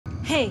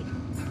Hey,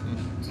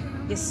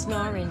 you're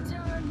snoring.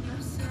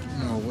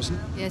 No, I wasn't.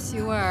 Yes,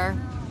 you were.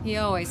 He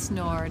always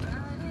snored.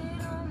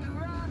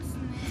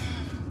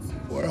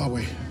 Where are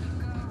we?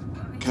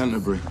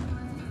 Canterbury.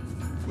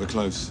 We're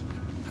close.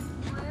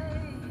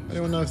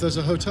 Anyone know if there's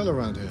a hotel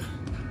around here?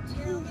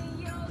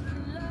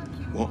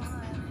 What?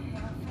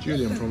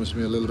 Julian promised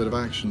me a little bit of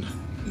action.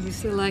 You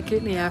still like it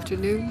in the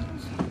afternoon?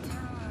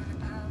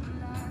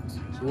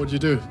 So what'd you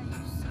do?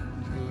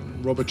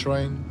 Rob a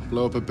train?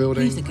 Blow up a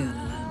building? Leave the girl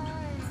alone.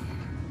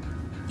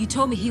 You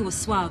told me he was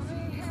suave.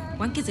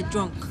 Wankers are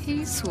drunk.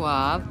 He's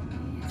suave.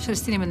 Should have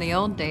seen him in the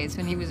old days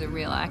when he was a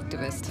real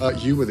activist.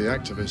 You were the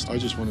activist. I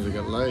just wanted to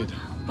get laid.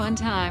 One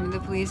time, the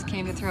police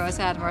came to throw us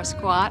out of our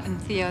squat,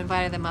 and Theo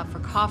invited them up for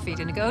coffee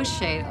to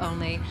negotiate,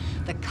 only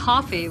the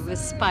coffee was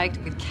spiked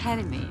with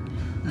ketamine.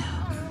 No.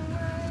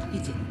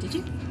 You didn't, did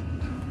you?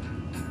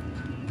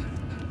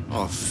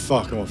 Oh,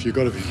 fuck off. You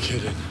gotta be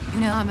kidding. You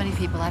know how many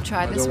people I've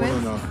tried this don't with?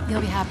 wanna know. You'll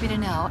be happy to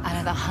know, out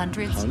of the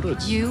hundreds,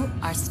 you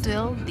are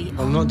still the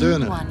only I'm not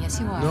doing it. one. Yes,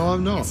 you are. No,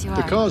 I'm not. Yes, you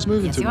The are. car's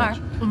moving yes, too you much.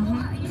 Are.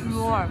 Mm-hmm.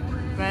 You are.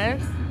 Right?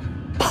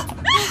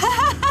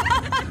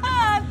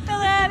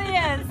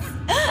 Hilarious.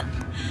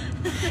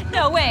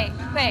 No, wait.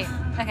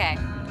 Okay.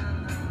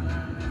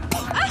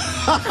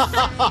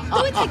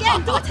 Do it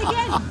again, do it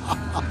again.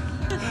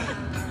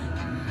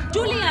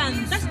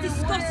 Julian, that's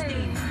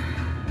disgusting.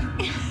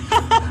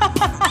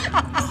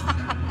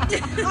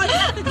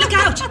 Look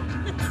out!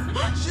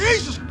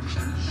 Jesus!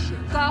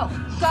 Go.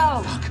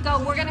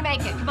 We're gonna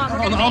make it. Come on, we're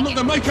gonna I'm make not it.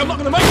 gonna make it. I'm not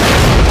gonna make it.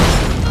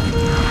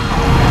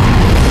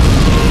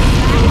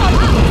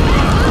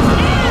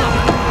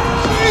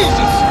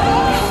 Jesus!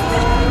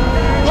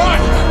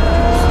 Right!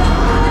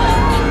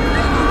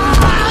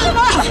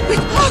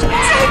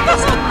 Save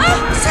us!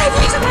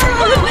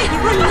 Run away!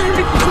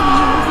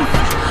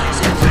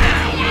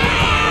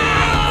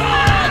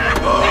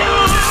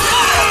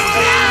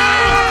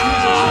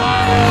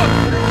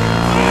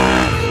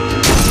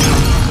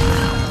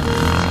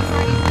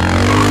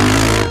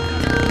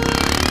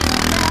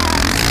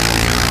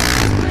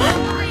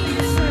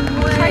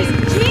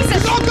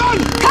 Jesus! Not done!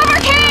 Cover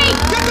key!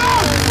 Get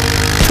down!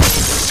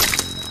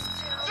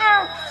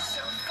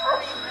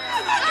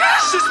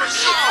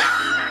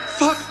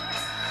 Fuck!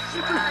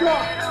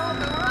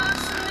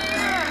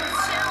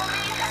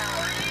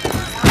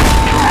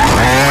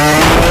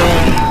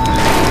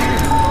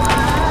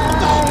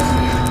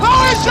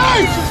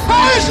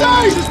 How is she?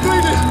 She's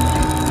bleeding!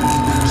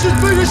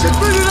 She's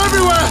bleeding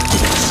everywhere!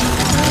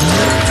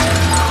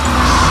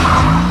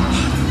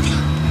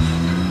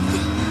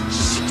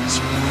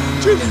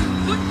 Julian!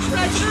 Put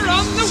pressure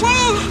on the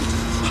wound!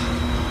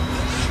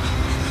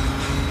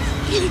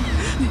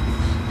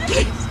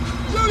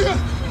 Julian!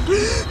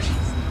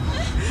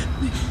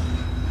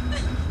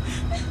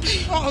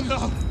 Oh no!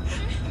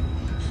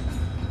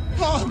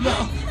 Oh no!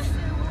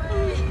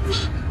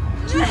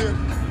 Julian!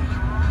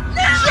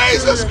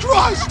 Jesus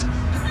Christ!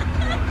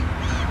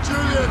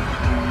 Julian!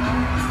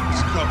 It's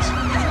the cops.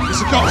 It's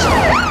the cops!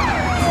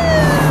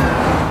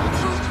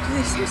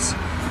 Jesus.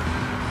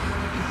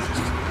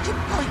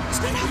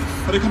 Stand up.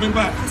 Are they coming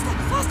back?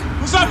 Faster.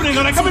 What's happening?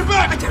 Are they coming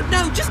back? I don't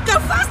know. Just go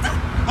faster.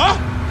 Huh?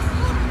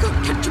 God,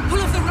 can't you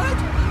pull off the road?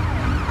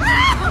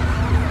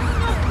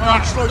 All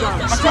right, slow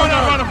down. I can't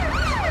outrun them.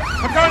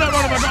 I can't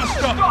outrun them. I gotta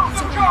stop.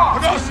 I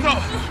gotta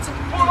stop.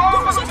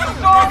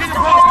 Get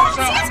your passports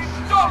out.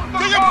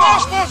 Get your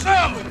passports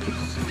out.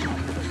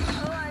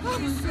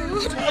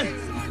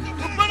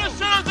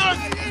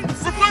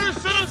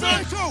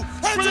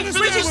 Hey, we're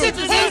British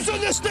citizens. We're British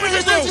citizens.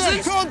 British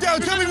citizens. Calm down,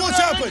 tell me what's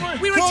happened.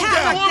 We were Calm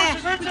down.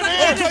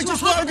 attacked. Okay,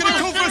 just wait, I'm gonna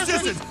call for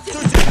assistance.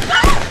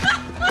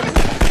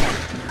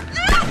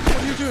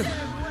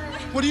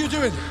 What are you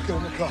doing? Get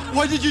in the car.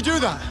 Why did you do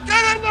that?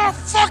 Get in the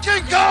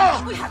fucking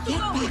car! We have to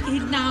get back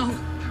in now.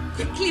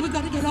 Quickly, we've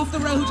got to get off the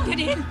road. Get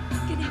in.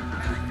 Get in.